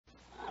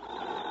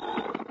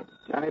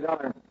Johnny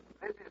Dollar.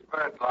 This is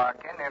Bert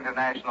Larkin,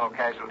 International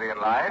Casualty in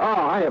Life.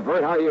 Oh, hiya,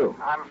 Bert. How are you?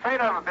 I'm afraid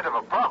I have a bit of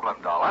a problem,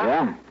 Dollar.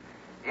 Yeah?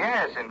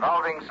 Yes,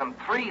 involving some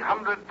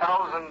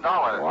 $300,000.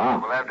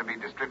 Wow. Will have to be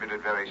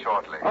distributed very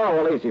shortly. Oh,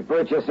 well, easy,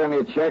 Bert. Just send me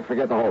a check.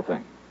 Forget the whole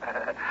thing.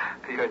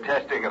 You're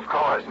testing, of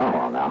course. Oh,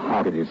 well, now,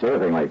 how could you say a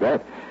thing like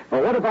that?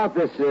 Well, what about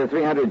this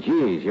 300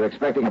 G's? You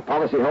expecting a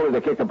policyholder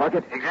to kick the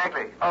bucket?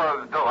 Exactly.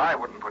 Though I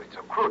wouldn't put it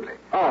so crudely.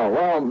 Oh,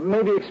 well,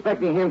 maybe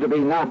expecting him to be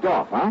knocked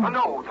off, huh? Oh,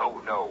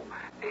 no.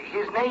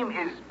 His name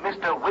is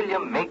Mr.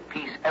 William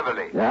Makepeace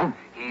Everly. Yeah?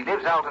 He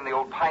lives out in the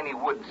old Piney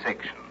Woods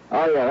section.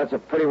 Oh, yeah, that's a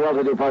pretty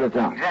well-to-do part of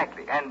town.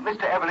 Exactly. And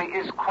Mr. Everly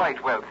is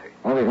quite wealthy.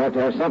 Well, we'd have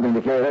to have something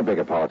to carry that big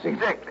a policy.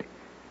 Exactly.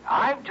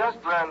 I've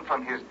just learned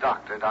from his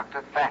doctor,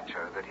 Dr.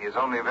 Thatcher, that he has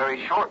only a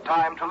very short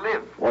time to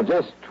live. Well,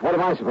 just what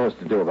am I supposed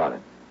to do about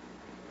it?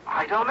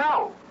 I don't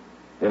know.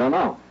 You don't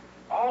know?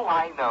 All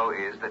I know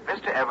is that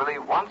Mr. Everly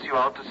wants you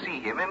out to see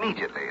him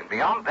immediately. And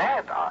beyond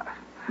that,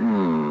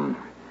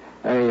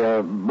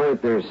 Hey,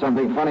 Bert, there's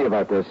something funny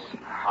about this.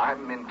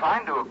 I'm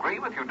inclined to agree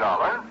with you,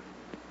 Dollar.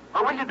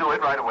 But will you do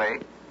it right away?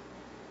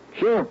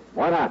 Sure,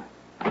 why not?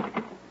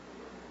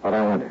 But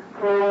I wonder.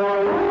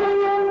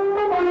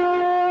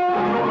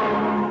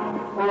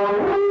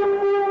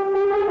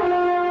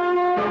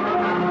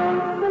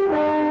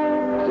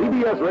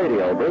 CBS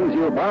Radio brings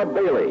you Bob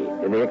Bailey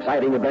in the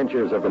exciting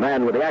adventures of the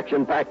man with the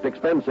action-packed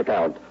expense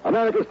account,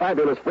 America's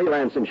fabulous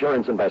freelance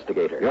insurance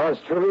investigator. Yours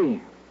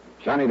truly,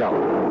 Johnny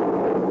Dollar.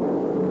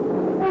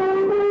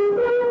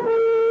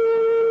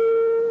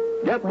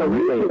 Get the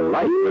really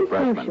light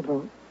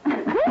refreshment.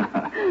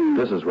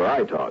 This is where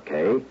I talk,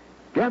 eh?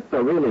 Get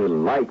the really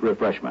light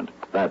refreshment.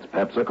 That's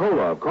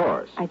Pepsi-Cola, of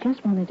course. I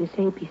just wanted to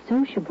say be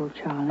sociable,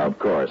 Charlie. Of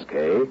course,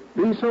 Kay.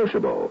 Be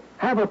sociable.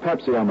 Have a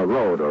Pepsi on the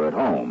road or at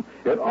home.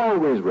 It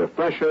always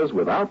refreshes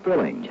without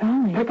filling.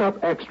 Charlie. Pick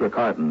up extra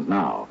cartons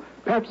now.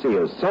 Pepsi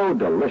is so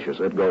delicious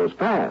it goes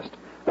fast.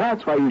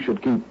 That's why you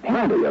should keep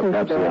plenty of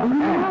Pepsi on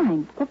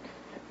hand. Oops.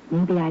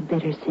 Maybe I'd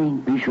better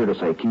sing. Be sure to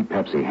say keep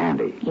Pepsi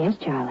handy. Yes,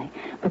 Charlie.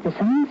 But the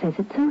song says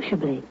it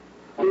sociably.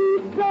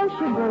 Keep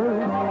sociable.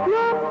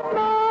 Look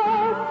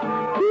nice.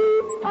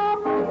 Keep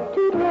up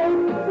to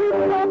date with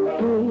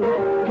Pepsi.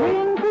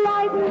 Drink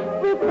light,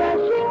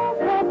 refreshing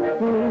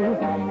Pepsi.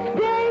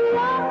 Stay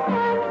young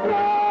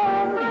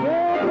and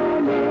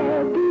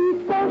young. Be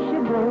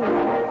sociable.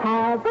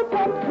 Have a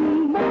Pepsi.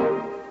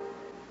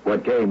 What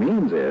Kay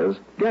means is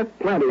get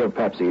plenty of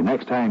Pepsi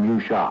next time you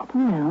shop.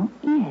 Well,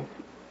 yes.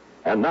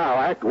 And now,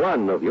 Act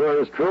One of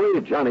yours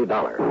truly, Johnny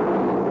Dollar.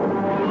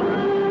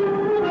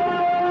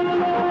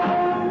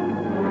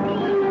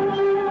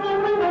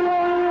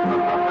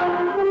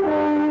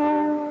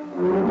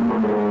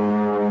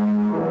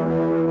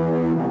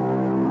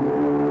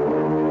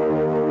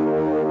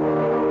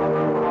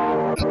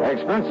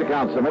 Expense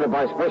account submitted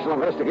by Special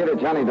Investigator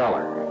Johnny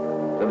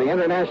Dollar to the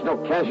International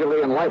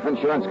Casualty and Life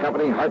Insurance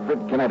Company,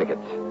 Hartford, Connecticut.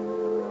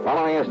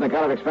 Following is an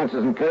account of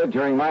expenses incurred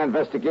during my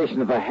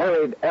investigation of the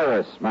Harried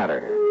Heiress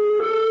matter.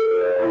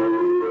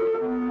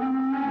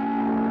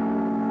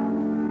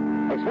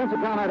 Expense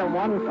account item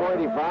 1,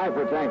 $4.85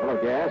 for a tank full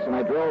of gas, and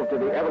I drove to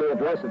the Everly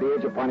address at the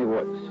edge of Piney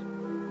Woods.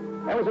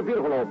 That was a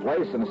beautiful old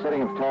place in a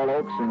setting of tall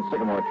oaks and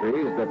sycamore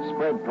trees that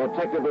spread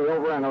protectively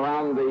over and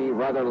around the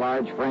rather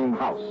large frame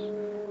house,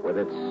 with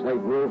its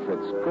slate roof,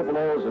 its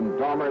cupolas and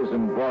dormers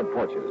and broad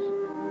porches.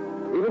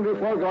 Even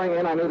before going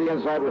in, I knew the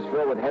inside was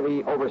filled with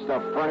heavy,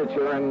 overstuffed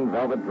furniture and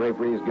velvet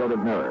draperies,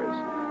 gilded mirrors.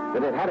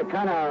 That it had a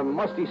kind of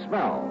musty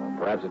smell,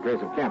 perhaps a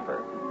trace of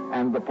camphor,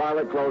 and the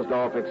parlor closed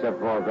off except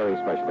for very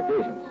special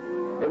occasions.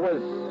 It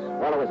was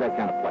that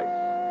kind of place.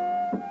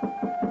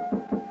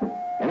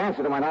 In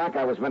answer to my knock,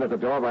 I was met at the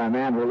door by a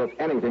man who looked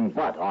anything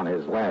but on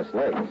his last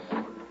legs.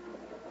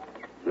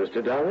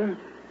 Mr. Dollar?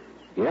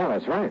 Yeah,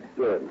 that's right.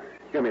 Good.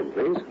 Come in,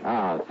 please.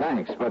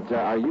 Thanks. But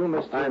are you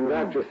Mr. I'm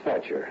Dr.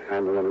 Thatcher.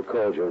 I'm the one who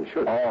called you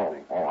insurance.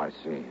 Oh, I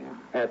see.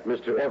 At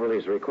Mr.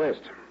 Everly's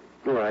request.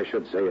 Or I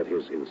should say at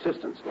his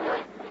insistence.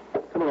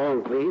 Come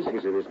along, please.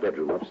 He's in his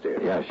bedroom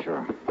upstairs. Yeah,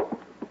 sure.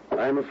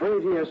 I'm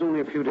afraid he has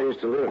only a few days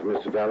to live,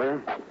 Mr.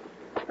 Dollar.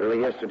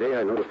 Early yesterday,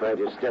 I notified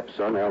his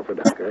stepson, Alfred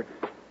Ucker,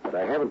 but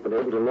I haven't been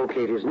able to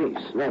locate his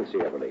niece, Nancy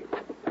Everly.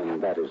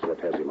 And that is what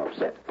has him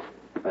upset.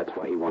 That's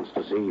why he wants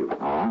to see you.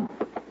 Oh?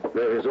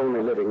 They're his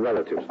only living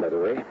relatives, by the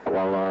way.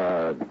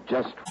 Well,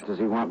 just what does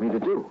he want me to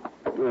do?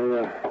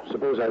 Well,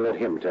 suppose I let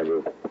him tell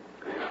you.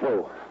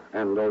 Oh,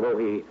 and although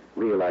he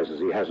realizes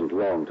he hasn't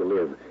long to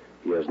live,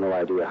 he has no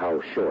idea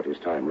how short his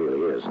time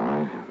really is. All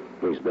right.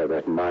 Please bear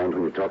that in mind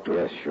when you talk to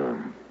him. Yes,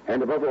 sure.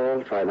 And above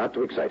all, try not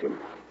to excite him.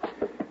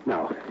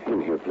 Now,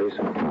 in here, please.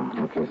 Oh,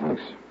 okay,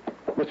 thanks.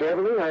 Mr.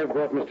 Everly, I have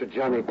brought Mr.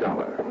 Johnny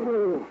Dollar.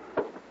 Oh,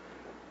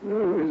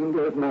 isn't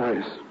that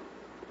nice?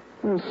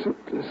 Well,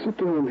 sit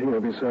down here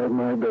beside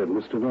my bed,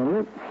 Mr.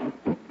 Dollar.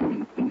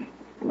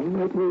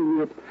 Let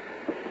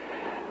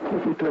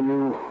me tell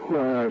you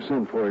why I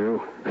sent for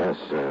you. Yes,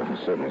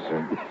 certainly,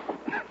 sir.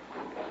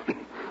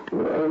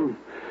 Well,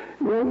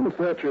 young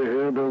Thatcher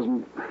here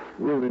doesn't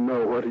really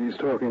know what he's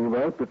talking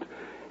about, but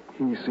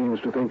He seems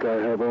to think I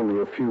have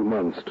only a few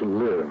months to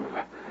live.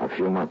 A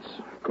few months.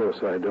 Of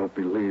course, I don't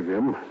believe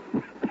him.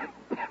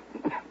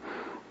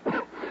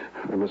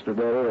 Mr.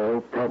 Dollar,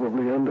 I'll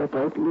probably end up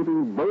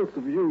outliving both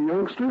of you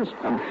youngsters.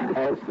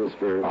 That's the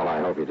spirit. Well, I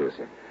hope you do,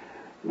 sir.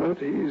 But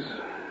he's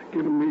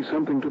given me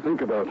something to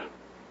think about.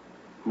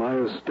 My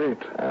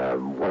estate.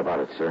 What about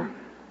it, sir?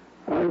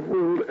 I've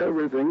willed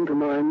everything to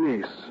my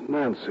niece,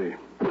 Nancy.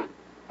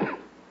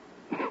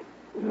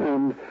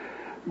 And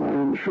my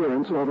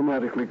insurance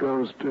automatically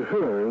goes to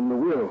her in the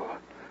will.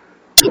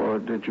 Or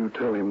did you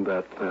tell him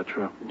that,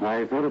 Thatcher?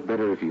 I thought it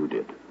better if you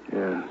did.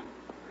 Yes.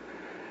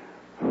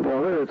 Well,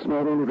 Dollar, it's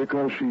not only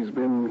because she's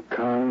been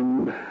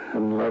kind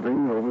and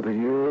loving over the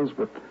years,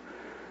 but,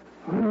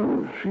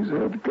 well, she's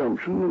had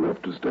gumption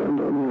enough to stand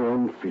on her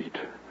own feet,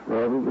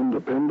 rather than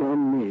depend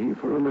on me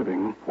for a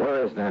living.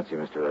 Where is Nancy,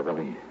 Mr.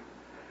 Everly?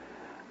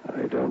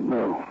 I don't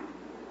know.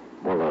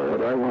 Well,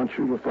 but I want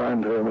you to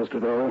find her, Mr.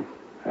 Dollar,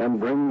 and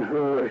bring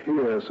her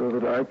here so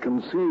that I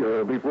can see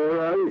her before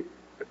I...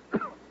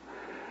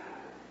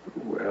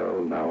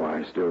 Well, now,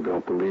 I still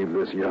don't believe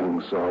this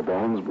young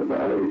Sawbones, but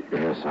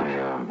Yes,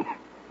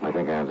 I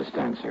think I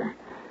understand, sir.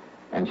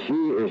 And she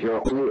is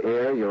your only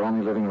heir, your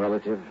only living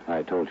relative?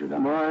 I told you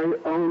that. My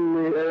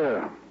only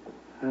heir.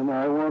 And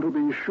I want to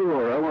be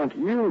sure. I want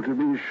you to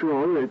be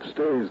sure it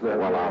stays that way.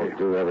 Well, I'll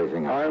do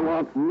everything I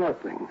want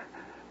nothing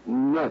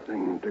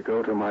to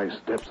go to my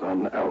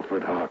stepson,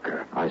 Alfred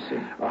Harker. I see.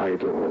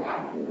 Idle,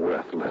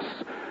 worthless,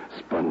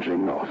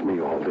 sponging off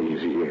me all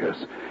these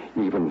years,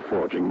 even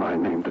forging my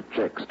name to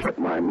checks to get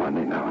my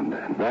money now and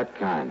then. That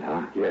kind,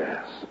 huh?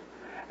 Yes.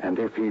 And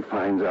if he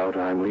finds out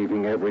I'm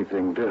leaving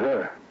everything to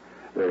her,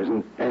 there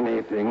isn't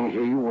anything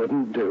he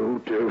wouldn't do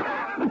to...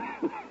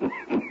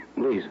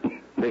 Please,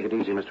 take it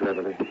easy, Mr.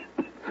 Everly.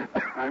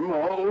 I'm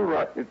all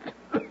right.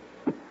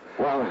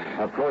 Well,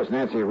 of course,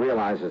 Nancy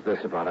realizes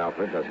this about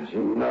Alfred, doesn't she?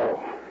 No.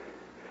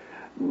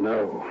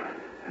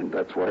 And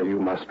that's why you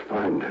must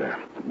find her.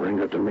 Bring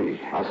her to me.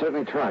 I'll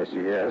certainly try,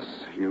 sir. Yes,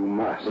 you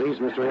must. Please,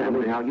 Mr.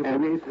 Everly, now you...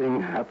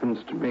 Anything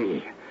happens to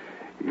me,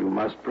 you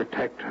must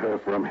protect her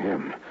from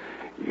him.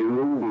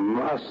 You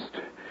must.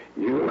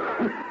 You...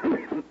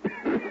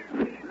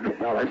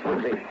 Now, let's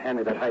hand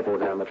me that hypo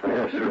down the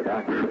track. Yeah, sure,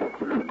 Doc.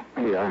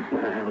 Yeah.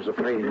 I was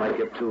afraid he might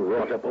get too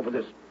wrought up over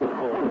this.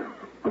 Oh.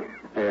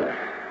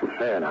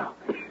 There now.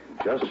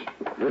 Just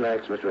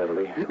relax, Mr.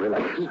 Everly.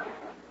 Relax.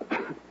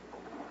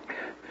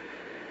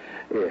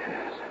 Yes.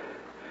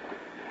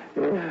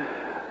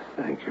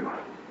 Thank you.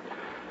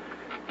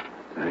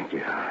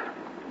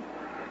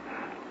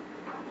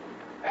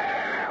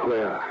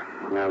 Well,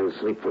 I'll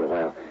sleep for a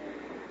while.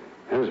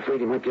 I was afraid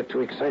he might get too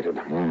excited.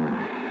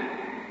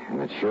 Yeah.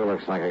 And it sure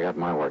looks like I got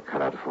my work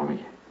cut out for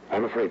me.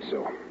 I'm afraid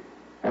so.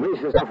 At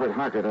least this Alfred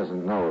Harker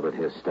doesn't know that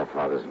his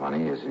stepfather's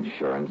money, his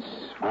insurance...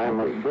 I'm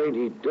afraid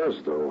he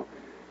does, though.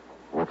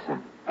 What's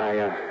that?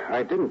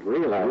 I didn't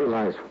realize...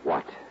 Realize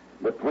what?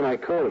 But when I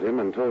called him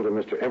and told him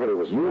Mr. Everly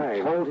was mine...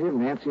 You told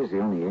him Nancy is the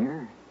only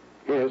heir?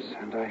 Yes,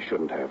 and I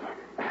shouldn't have.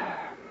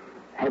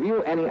 Have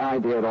you any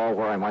idea at all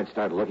where I might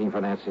start looking for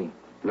Nancy?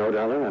 No,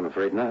 Dollar, I'm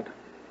afraid not.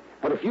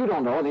 But if you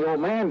don't know and the old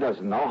man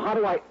doesn't know, how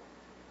do I...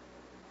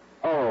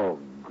 Oh,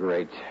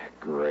 great.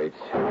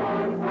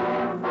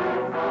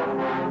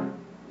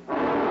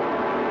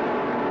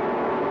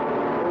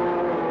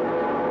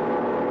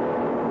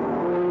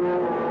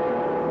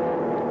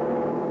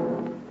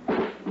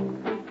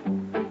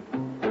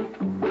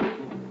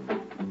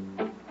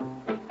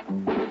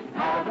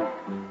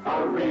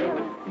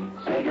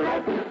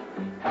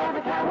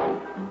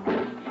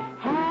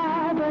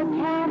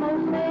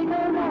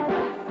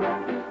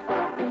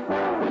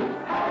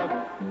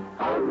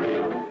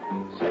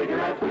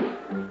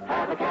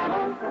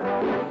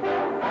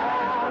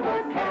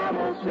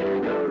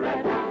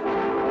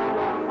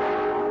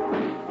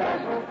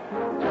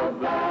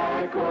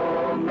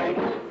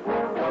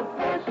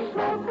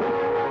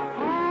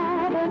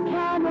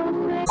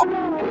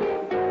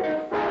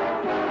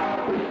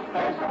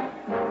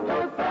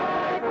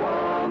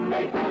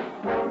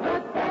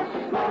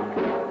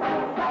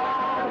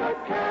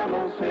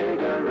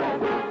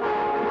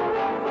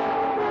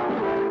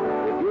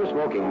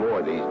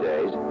 More these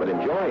days, but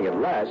enjoying it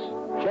less,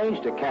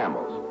 change to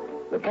Camels.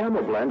 The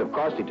Camel blend of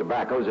costly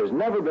tobaccos has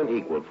never been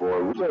equaled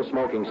for real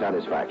smoking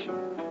satisfaction.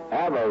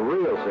 Have a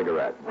real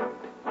cigarette.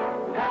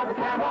 Have a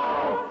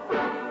Camel!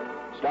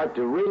 Start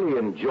to really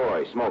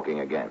enjoy smoking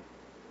again.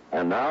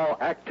 And now,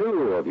 Act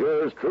 2 of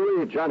yours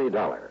truly, Johnny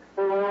Dollar.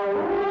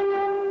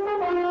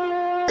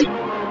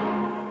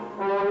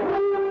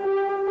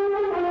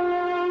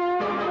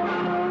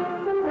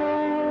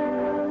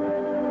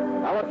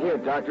 Here,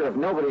 Doctor, if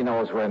nobody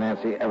knows where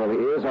Nancy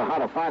Everly is or how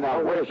to find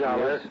out where she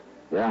is...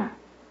 Yeah?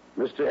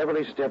 Mr.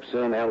 Everly's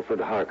stepson,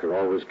 Alfred Harker,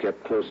 always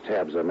kept close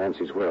tabs on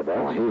Nancy's whereabouts.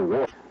 Oh, he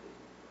would.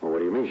 Well, what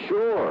do you mean?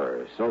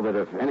 Sure, so that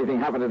if anything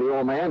happened to the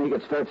old man, he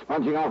could start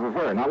sponging off of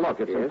her. Now, look,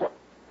 it's... Yes?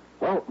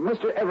 Well,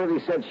 Mr. Everly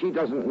said she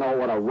doesn't know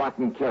what a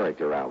rotten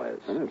character Al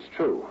is. And it's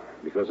true.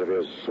 Because of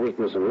his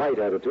sweetness and light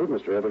attitude,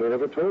 Mr. Everly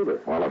never told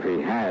her. Well, if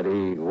he had,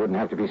 he wouldn't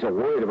have to be so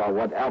worried about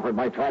what Alfred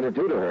might try to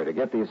do to her to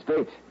get the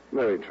estate.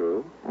 Very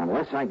true.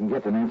 Unless I can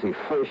get to Nancy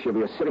first, she'll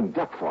be a sitting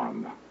duck for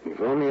him. If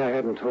only I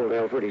hadn't told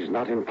Alfred he's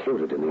not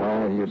included in the...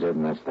 Well, you did,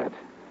 and that's that.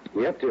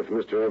 Yet, if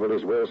Mr.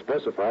 Everly's will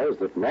specifies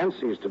that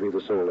Nancy's to be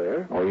the sole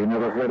heir... Oh, you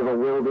never heard of a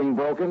will being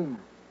broken?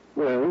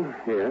 Well,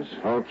 yes.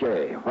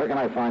 Okay. Where can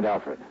I find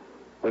Alfred?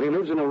 Well, he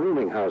lives in a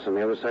rooming house on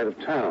the other side of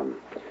town.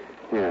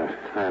 Yeah,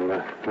 I'll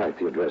write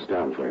the address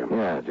down for you.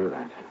 Yeah, do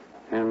that.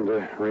 And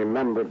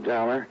remember,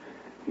 Dollar,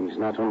 he's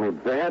not only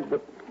bad,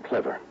 but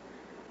clever.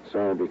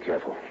 So be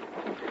careful.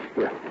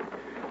 Here,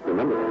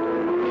 remember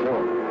that.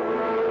 Sure.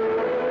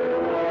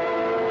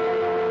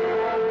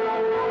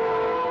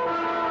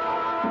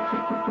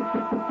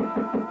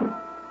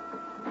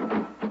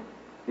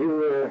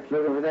 You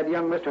looking for that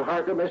young Mr.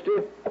 Harker,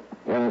 mister?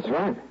 Yeah, that's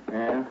right.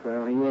 Yeah,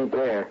 well, he ain't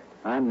there.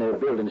 I'm the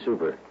building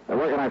super.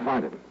 Where can I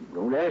find him?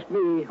 Don't ask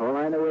me. All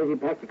I know is he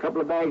packed a couple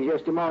of bags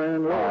yesterday morning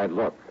and All left.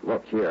 right,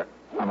 look here.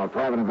 I'm a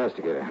private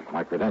investigator.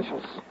 My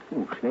credentials.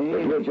 Oh, If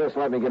Sam. you'll just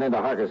let me get into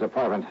Harker's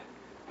apartment.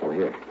 Oh,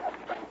 here.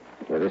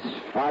 Will this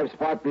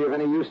 5-spot be of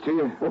any use to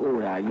you? Oh,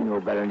 now, you know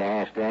better than to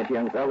ask that,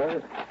 young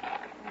fella.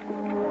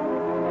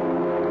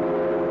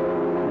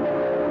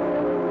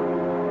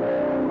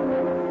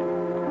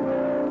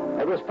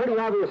 It was pretty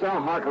obvious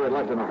Al Harker had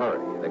left in a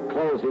hurry. The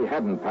clothes he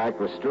hadn't packed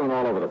were strewn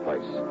all over the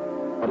place.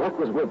 But luck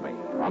was with me.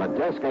 On a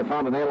desk, I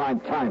found an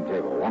airline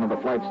timetable. One of the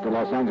flights to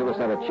Los Angeles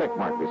had a check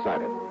mark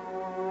beside it.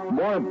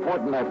 More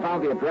important, I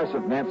found the address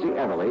of Nancy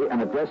Everly,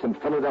 an address in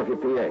Philadelphia,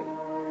 PA.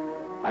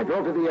 I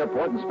drove to the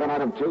airport and spent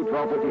item 2,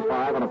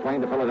 $12.55 on a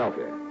plane to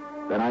Philadelphia.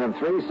 Then item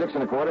 3, $6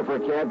 1/4 for a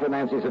cab to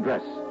Nancy's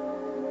address.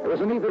 There was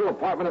a neat little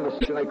apartment in the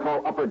section they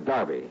call Upper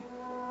Darby.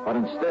 But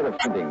instead of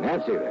finding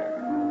Nancy there...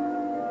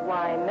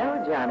 Why,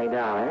 no, Johnny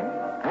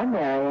Dollar. I'm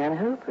Mary Ann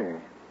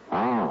Hooper.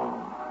 Oh,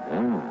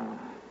 yeah.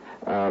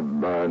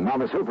 Now,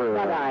 Miss Hooper...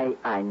 But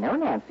I know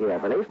Nancy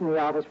Everly from the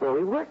office where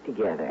we work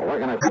together. Well, where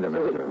can I find her,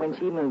 Miss Hooper? When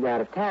she moved out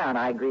of town,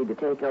 I agreed to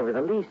take over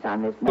the lease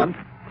on this...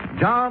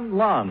 John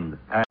Lund.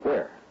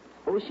 Where?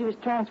 Oh, she was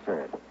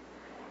transferred.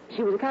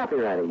 She was a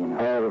copywriter, you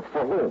know.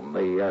 For whom?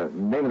 The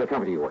name of the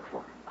company you work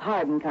for?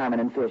 Harden, Carmen,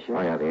 and Fisher.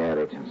 Oh, yeah, the ad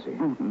agency.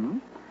 Mm-hmm.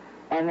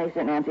 And they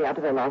sent Nancy out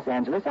to their Los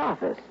Angeles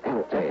office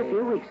just a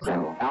few weeks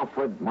ago.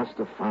 Alfred must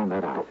have found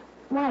that out.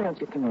 Why don't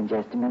you come in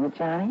just a minute,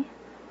 Johnny?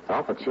 It's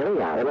awful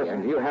chilly out Hey, here.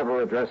 listen, do you have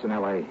her address in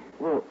L.A.?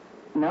 Well,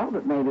 no,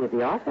 but maybe at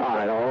the office. All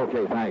right,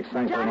 okay, thanks.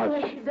 Thanks very much.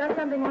 Johnny, has she done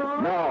something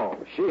wrong? No,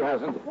 she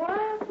hasn't.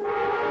 What?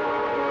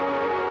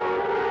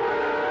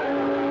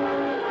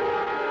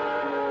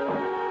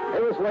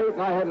 It was late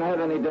and I hadn't had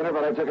any dinner,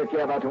 but I took a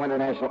cab out to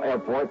International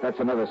Airport. That's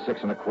another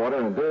 $6 1/4,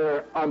 and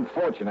there,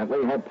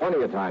 unfortunately, had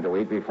plenty of time to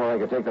eat before I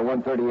could take the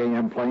 1:30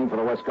 a.m. plane for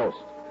the West Coast.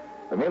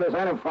 The meal is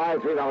item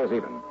 5, $3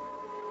 even.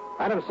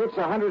 Item 6,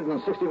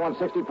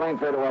 $161.60 plane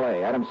fare to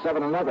L.A. Item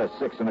 7, another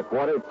 $6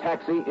 1/4,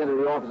 taxi into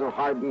the office of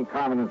Harden,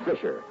 Carmen, and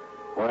Fisher,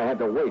 where I had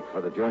to wait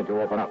for the joint to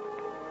open up.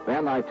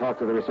 Then I talked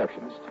to the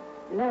receptionist.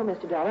 No,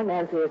 Mr. Dollar,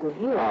 Nancy isn't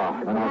here.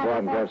 Oh, then I'll go out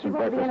and grab some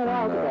breakfast.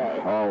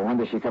 When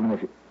does she come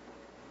in?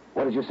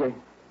 What did you say?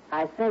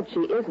 I said she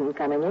isn't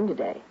coming in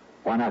today.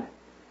 Why not?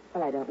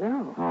 Well, I don't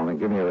know. Oh, then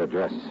give me her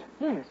address.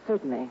 Yes,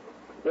 certainly.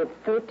 It's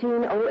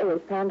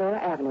 1308 Pandora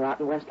Avenue out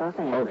in West Los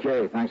Angeles.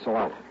 Okay, thanks a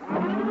lot.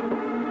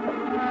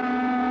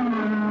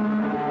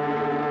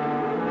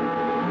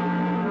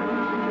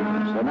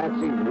 So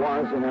Nancy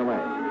was in L.A.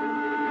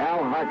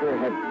 Al Harker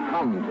had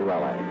come to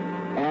L.A.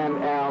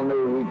 And Al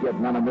knew he'd get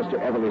none of Mr.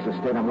 Everly's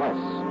estate unless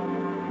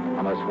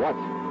what?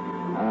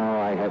 Oh,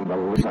 I hadn't the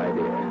least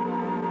idea.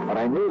 But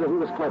I knew that he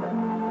was clever,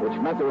 which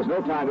meant there was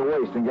no time to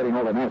waste in getting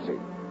hold of Nancy.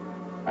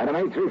 Item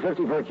 8,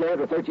 $3.50 for a cab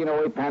to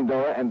 1308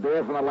 Pandora, and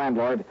there from the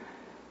landlord.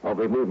 Oh,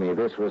 believe me,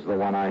 this was the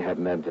one I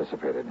hadn't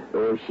anticipated.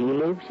 Oh, she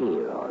lives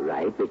here, all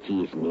right, but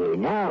she's near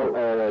now.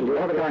 Do you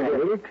have She any went on idea? a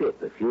little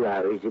trip a few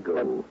hours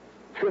ago.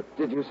 Trip,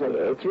 did you say?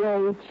 That's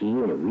right. She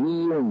and a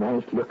real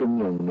nice-looking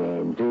young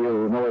man. Do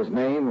you know his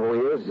name, who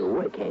he is?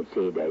 No, I can't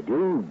say that I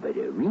do, but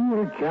a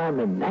real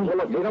charming, nice... Well,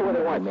 look, do you know where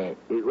they went? man.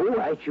 Oh,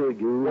 I sure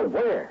do. Well,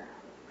 where?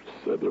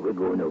 Said they were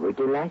going over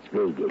to Las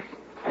Vegas.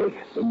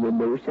 Vegas? And you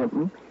know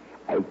something?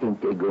 I think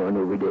they're going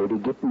over there to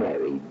get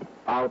married.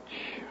 Ouch.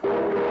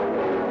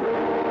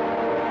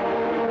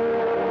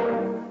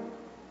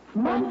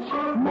 Munch,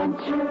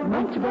 munch,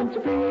 munch a bunch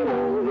of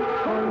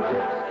Fritos, corn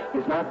chips.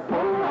 It's not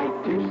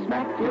polite to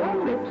smack your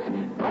lips,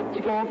 but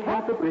you can't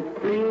have it with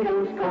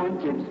Fritos,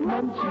 corn chips.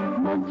 Munch,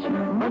 munch,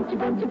 munch a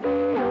bunch of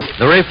Fritos.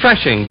 The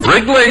refreshing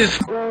Wrigley's.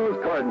 Those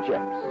corn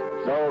chips.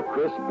 So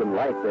crisp and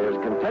light, there's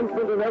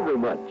contentment in every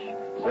munch.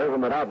 Serve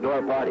them at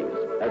outdoor parties,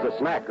 as a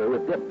snack or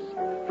with dips.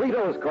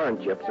 Fritos corn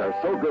chips are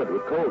so good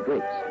with cold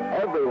drinks.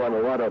 Everyone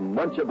will want to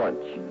munch a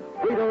bunch.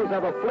 Fritos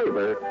have a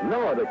flavor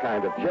no other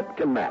kind of chip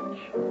can match.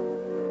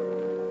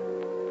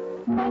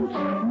 Munch,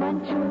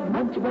 munch,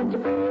 munch a bunch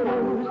of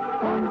Fritos,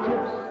 corn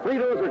chips.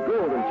 Fritos are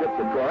golden chips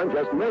of corn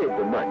just made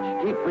to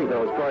munch. Keep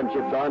Fritos corn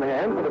chips on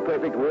hand for the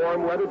perfect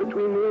warm weather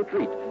between meal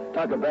treat.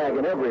 Tuck a bag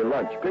in every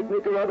lunch,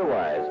 picnic or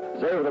otherwise.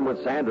 Serve them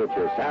with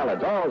sandwiches,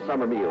 salads, all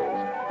summer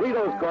meals.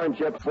 Fritos corn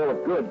chips full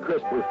of good,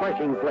 crisp,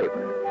 refreshing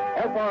flavor.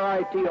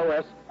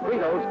 Fritos,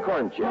 Fritos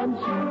corn chips.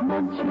 Munch,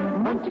 munch,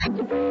 munch a bunch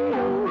of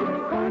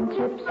Fritos, corn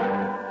chips.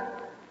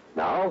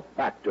 Now,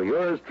 back to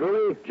yours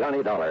truly,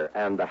 Johnny Dollar,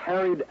 and the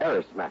Harried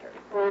Heiress matter.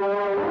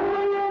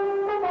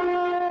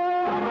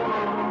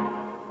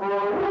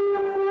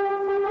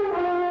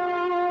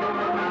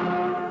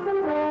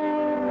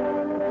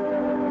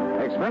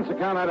 Expense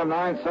account item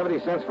 9, 70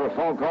 cents for a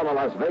phone call to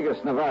Las Vegas,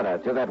 Nevada,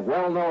 to that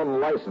well-known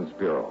license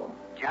bureau.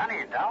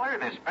 Johnny Dollar,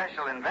 the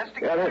special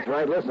investigator? Yeah, that's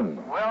right.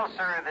 Listen. Well,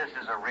 sir, this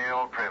is a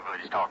real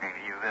privilege talking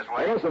to you this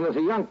way. Hey, listen, there's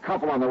a young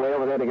couple on the way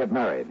over there to get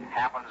married.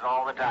 Happens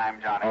all the time,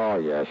 Johnny. Oh,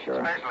 yeah,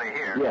 sure. Especially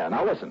here. Yeah,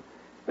 now listen.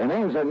 Their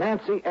names are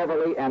Nancy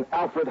Everly and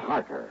Alfred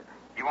Harker.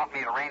 You want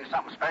me to arrange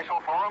something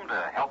special for them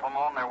to help them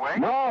on their way?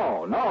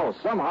 No.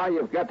 Somehow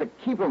you've got to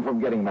keep them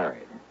from getting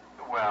married.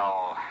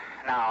 Well,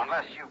 now,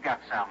 unless you've got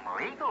some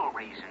legal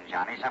reason,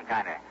 Johnny, some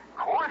kind of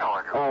court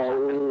order or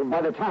Oh,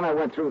 by the time I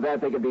went through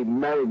that, they could be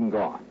married and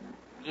gone.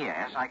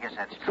 Yes, I guess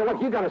that's So true.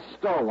 look, you got to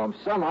stall them.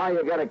 Somehow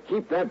you got to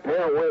keep that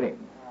pair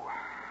waiting.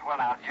 Well,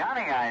 now,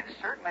 Johnny, I'd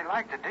certainly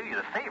like to do you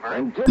the favor.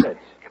 And do it.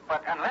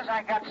 But unless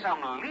I got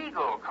some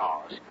legal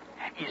cause,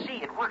 you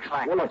see, it works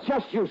like... Well, look,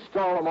 just you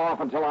stall them off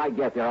until I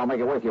get there. I'll make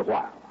it worth your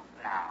while.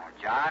 Now,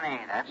 Johnny,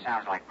 that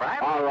sounds like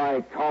bribery. All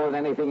right, call it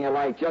anything you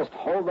like. Just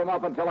hold them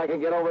up until I can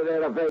get over there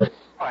to Vegas.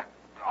 But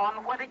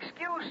on what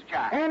excuse,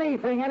 Johnny?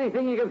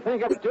 Anything you can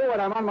think of. Do it.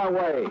 I'm on my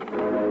way.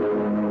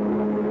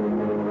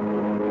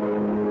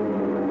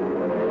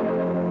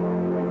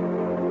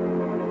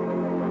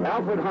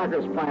 Alfred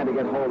Harker's plan to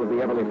get hold of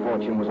the Everly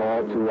fortune was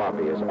all too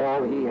obvious.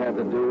 All he had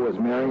to do was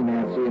marry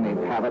Nancy, and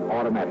he'd have it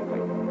automatically.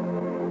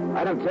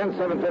 Item 10,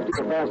 750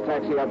 for fast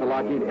taxi out to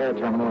Lockheed Air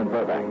Terminal in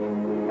Burbank.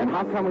 And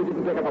how come we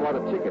didn't pick up a lot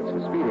of tickets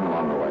for speeding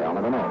along the way? I'll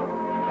never know.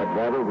 That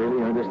driver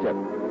really earned his tip.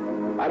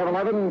 Item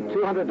 11,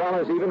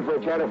 $200 even for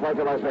a charter flight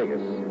to Las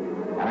Vegas.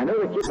 And I knew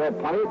the kid had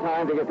plenty of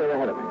time to get there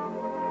ahead of me.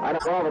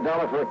 Item 12,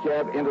 $1 for a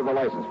cab into the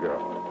license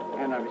bureau.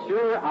 And I'm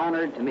sure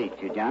honored to meet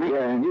you, Johnny.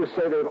 Yeah, and you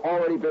say they've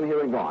already been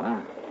here and gone,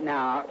 huh?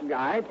 Now,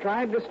 I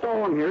tried to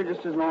stall them here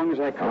just as long as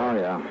I could. Oh,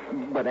 yeah.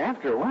 But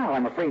after a while,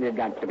 I'm afraid it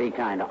got to be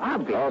kind of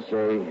obvious.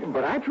 Okay.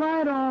 But I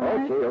tried all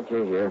right.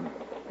 Okay, here.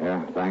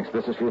 Yeah, thanks.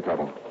 This is for your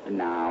trouble.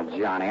 Now,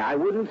 Johnny, I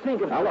wouldn't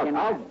think of... Now, look, taking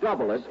I'll that.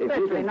 double it if you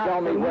Especially can not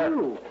tell me for where...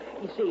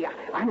 You see,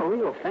 I'm a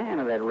real fan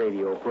of that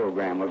radio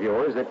program of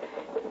yours that...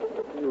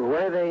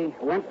 Where they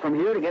went from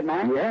here to get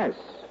married? Yes.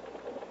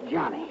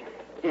 Johnny,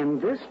 in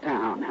this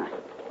town, huh?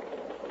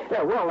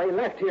 Yeah, well, they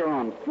left here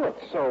on foot,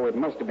 so it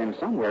must have been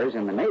somewheres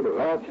in the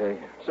neighborhood. Okay.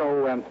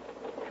 So,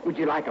 would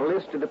you like a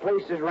list of the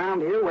places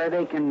around here where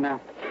they can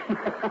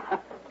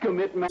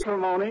commit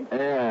matrimony?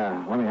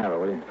 Yeah, let me have it,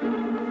 will you?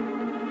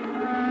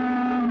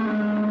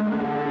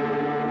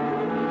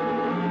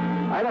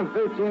 Item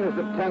 13 is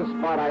the 10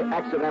 spot I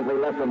accidentally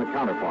left on the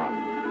counter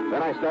form.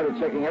 Then I started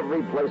checking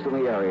every place in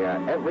the area,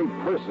 every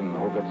person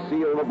who could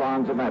seal the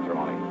bonds of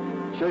matrimony.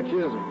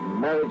 Churches,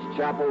 marriage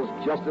chapels,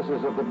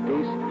 justices of the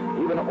peace,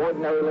 even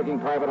ordinary-looking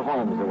private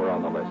homes that were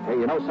on the list. Hey,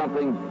 you know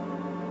something?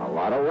 A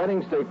lot of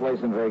weddings take place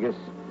in Vegas.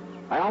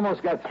 I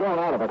almost got thrown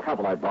out of a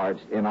couple I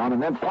barged in on,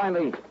 and then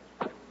finally...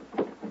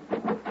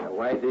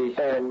 Why these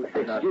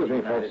excuse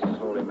me, folks.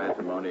 Holy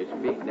matrimony.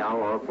 Speak now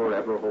or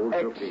forever hold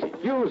your peace.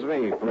 Excuse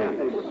me,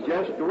 please.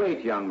 Just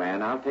wait, young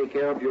man. I'll take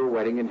care of your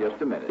wedding in just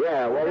a minute.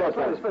 Yeah, well, look...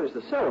 Let us finish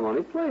the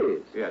ceremony,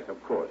 please. Yes,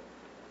 of course.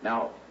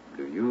 Now,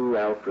 do you,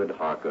 Alfred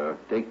Harker,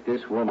 take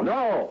this woman...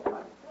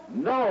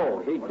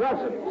 No, he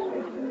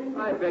doesn't.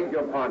 I beg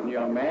your pardon,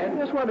 young man.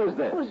 Yes, what is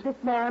this? Who's this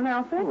man,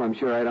 Alfred? Well, I'm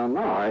sure I don't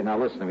know. All right, now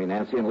listen to me,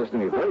 Nancy, and listen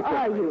to me very Who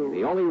are quickly. you?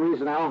 The only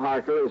reason Al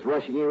Harker is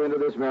rushing you into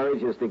this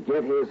marriage is to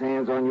get his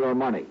hands on your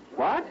money.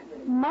 What?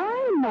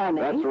 My money?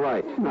 That's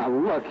right. Now,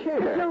 look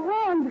here. You're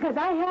wrong, because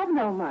I have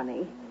no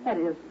money. That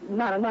is,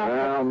 not enough.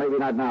 Well, maybe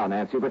not now,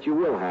 Nancy, but you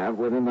will have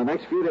within the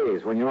next few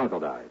days when your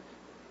uncle dies.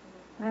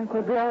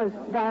 Uncle Bill is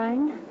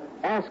dying?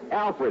 Ask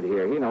Alfred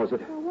here. He knows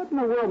it. Well, what in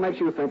the world makes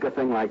you think a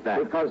thing like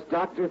that? Because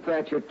Dr.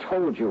 Thatcher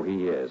told you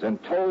he is,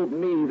 and told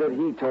me that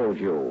he told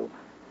you.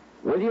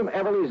 William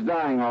Everly's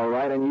dying, all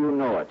right, and you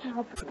know it.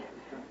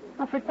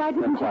 Alfred, why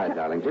didn't Be quiet,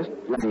 darling. Just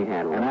let me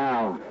handle it. And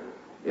now,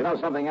 you know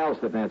something else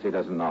that Nancy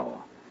doesn't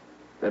know.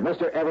 That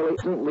Mr. Everly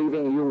isn't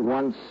leaving you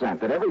 1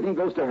 cent. That everything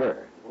goes to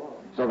her.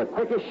 So the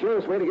quickest,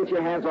 surest way to get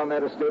your hands on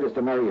that estate is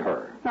to marry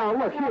her. Now,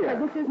 look Alfred,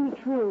 here. this isn't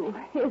true.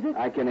 Is it?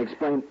 I can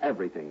explain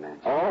everything,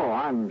 Nancy. Oh,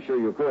 I'm sure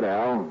you could,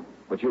 Al.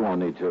 But you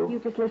won't need to.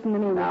 You just listen to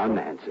me, Now, Mr.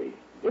 Nancy.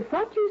 If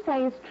what you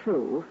say is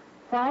true,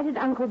 why did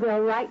Uncle Bill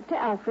write to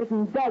Alfred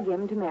and beg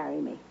him to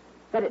marry me?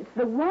 But it's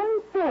the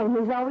one thing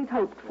he's always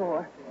hoped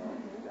for.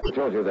 Who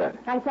told you that?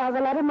 I saw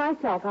the letter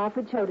myself.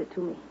 Alfred showed it to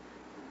me.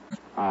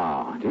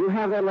 Oh, do you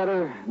have that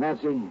letter,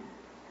 Nancy?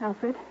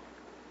 Alfred?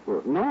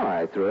 Well, no,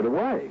 I threw it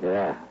away.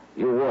 Yeah,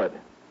 you would.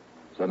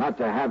 so not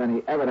to have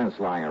any evidence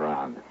lying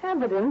around.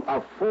 Evidence?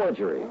 A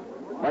forgery.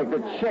 Like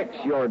the checks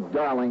your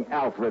darling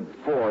Alfred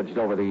forged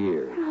over the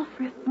years.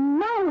 Alfred,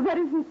 no, that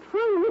isn't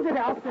true, is it,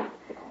 Alfred?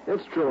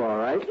 It's true, all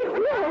right. No.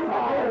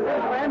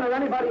 This man or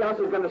anybody else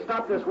is going to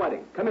stop this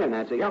wedding. Come in,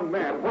 Nancy. Young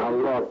man, now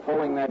look,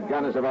 pulling that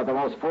gun is about the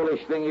most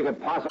foolish thing you could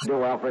possibly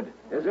do, Alfred.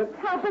 Is it?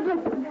 Alfred,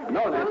 listen.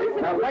 No, Nancy.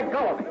 Now let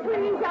go of me.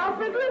 Please,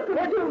 Alfred, listen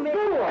to me.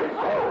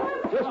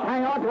 Just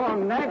hang on to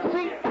him,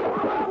 Nancy.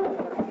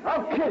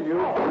 I'll kill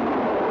you.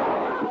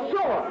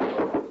 Sure.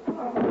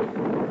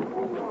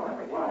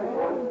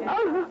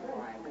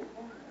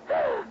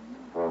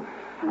 Oh,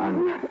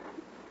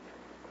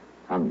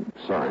 I'm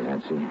sorry,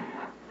 Nancy.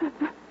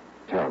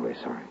 Terribly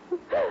sorry.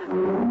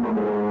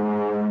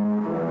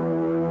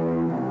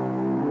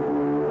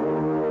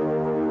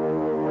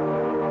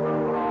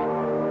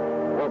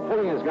 Well,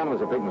 pulling his gun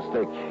was a big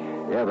mistake.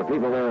 Yeah, the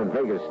people there in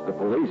Vegas, the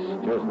police,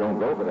 just don't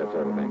go for that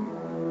sort of thing.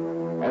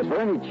 As for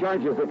any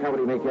charges the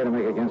company may care to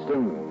make against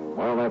him,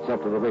 well, that's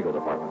up to the legal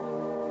department.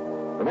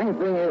 The main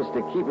thing is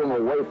to keep him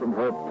away from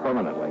her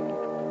permanently.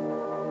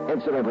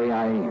 Incidentally,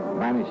 I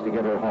managed to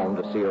get her home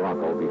to see her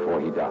uncle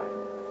before he died.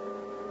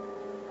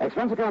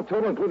 Expense account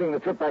total, including the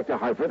trip back to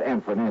Hartford,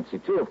 and for Nancy,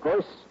 too, of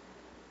course,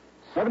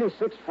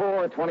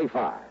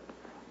 $76,425.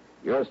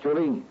 Yours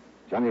truly,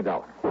 Johnny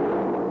Dollar.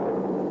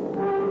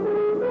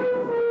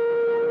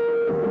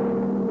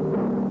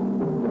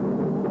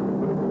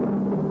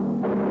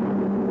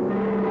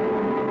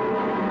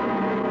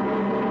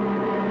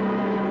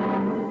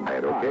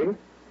 Okay?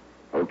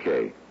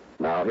 Okay.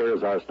 Now,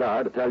 here's our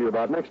star to tell you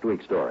about next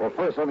week's story. Well,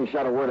 first, let me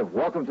shout a word of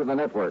welcome to the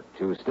network,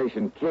 to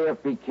station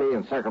KFBK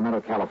in Sacramento,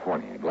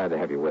 California. Glad to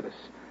have you with us.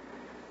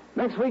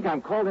 Next week,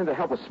 I'm called in to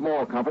help a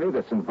small company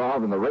that's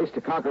involved in the race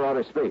to conquer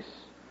outer space.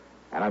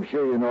 And I'm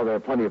sure you know there are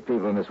plenty of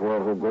people in this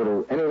world who go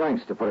to any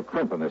lengths to put a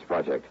crimp in this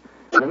project.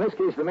 But in this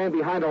case, the man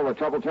behind all the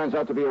trouble turns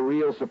out to be a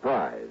real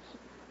surprise.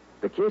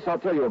 The case I'll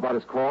tell you about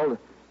is called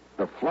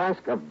the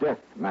Flask of Death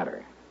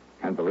Matter.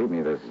 And believe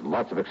me, there's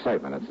lots of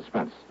excitement and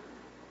suspense.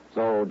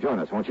 So join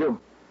us, won't you?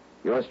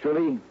 Yours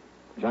truly,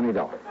 Johnny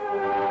Dollar.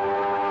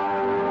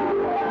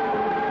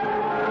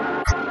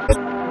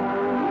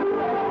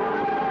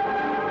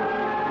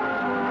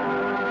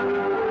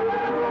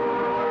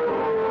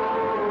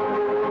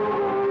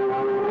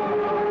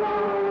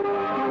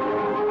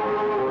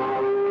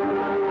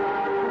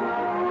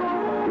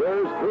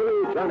 Yours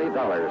truly, Johnny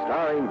Dollar,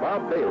 starring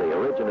Bob Bailey,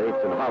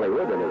 originates in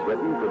Hollywood and is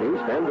written,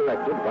 produced, and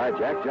directed by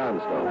Jack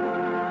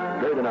Johnstone.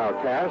 Played in our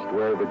cast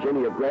were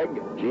Virginia Gregg,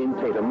 Gene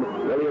Tatum,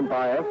 William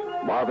Byeth,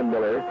 Marvin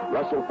Miller,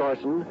 Russell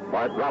Thorson,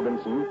 Bart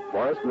Robinson,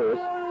 Forrest Lewis,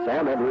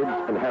 Sam Edwards,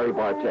 and Harry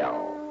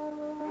Bartell.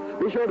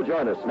 Be sure to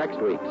join us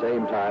next week,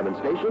 same time and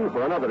station,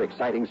 for another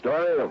exciting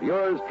story of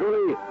yours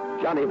truly,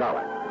 Johnny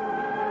Dollar.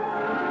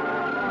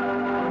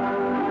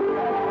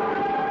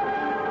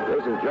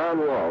 This is John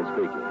Wall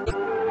speaking.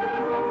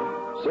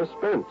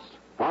 Suspense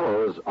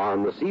follows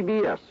on the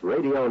CBS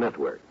radio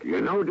network.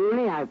 You know,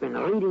 Dooley, I've been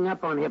reading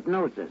up on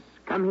hypnosis.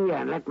 Come here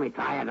and let me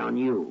try it on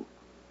you.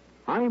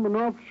 I'm an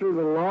officer of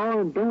the law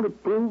and don't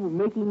approve of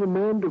making a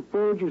man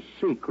divulge his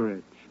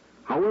secrets.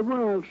 However,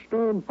 I'll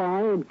stand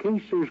by in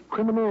case there's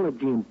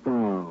criminality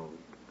involved.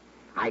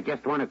 I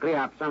just want to clear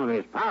up some of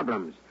his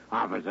problems,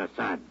 Officer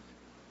Suggs.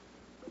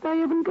 But I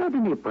haven't got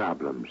any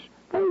problems.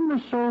 I'm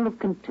the soul of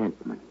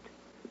contentment.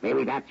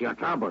 Maybe that's your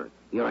trouble.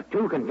 You're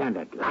too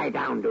contented. Lie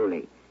down,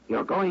 Dooley.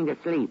 You're going to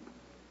sleep.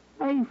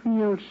 I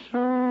feel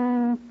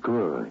so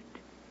good.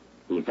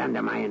 He's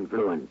under my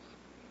influence.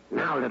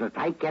 Now, little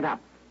tyke, get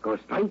up. Go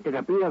straight to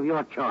the beer of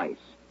your choice.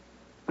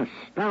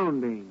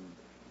 Astounding.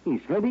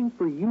 He's heading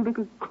for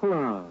Utica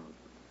Club.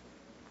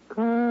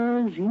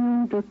 'Cause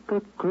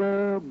Utica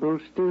Club will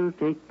still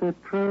take the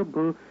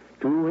trouble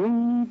to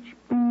age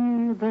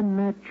beer the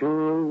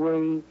natural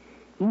way.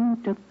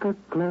 Utica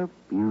Club,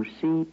 you see,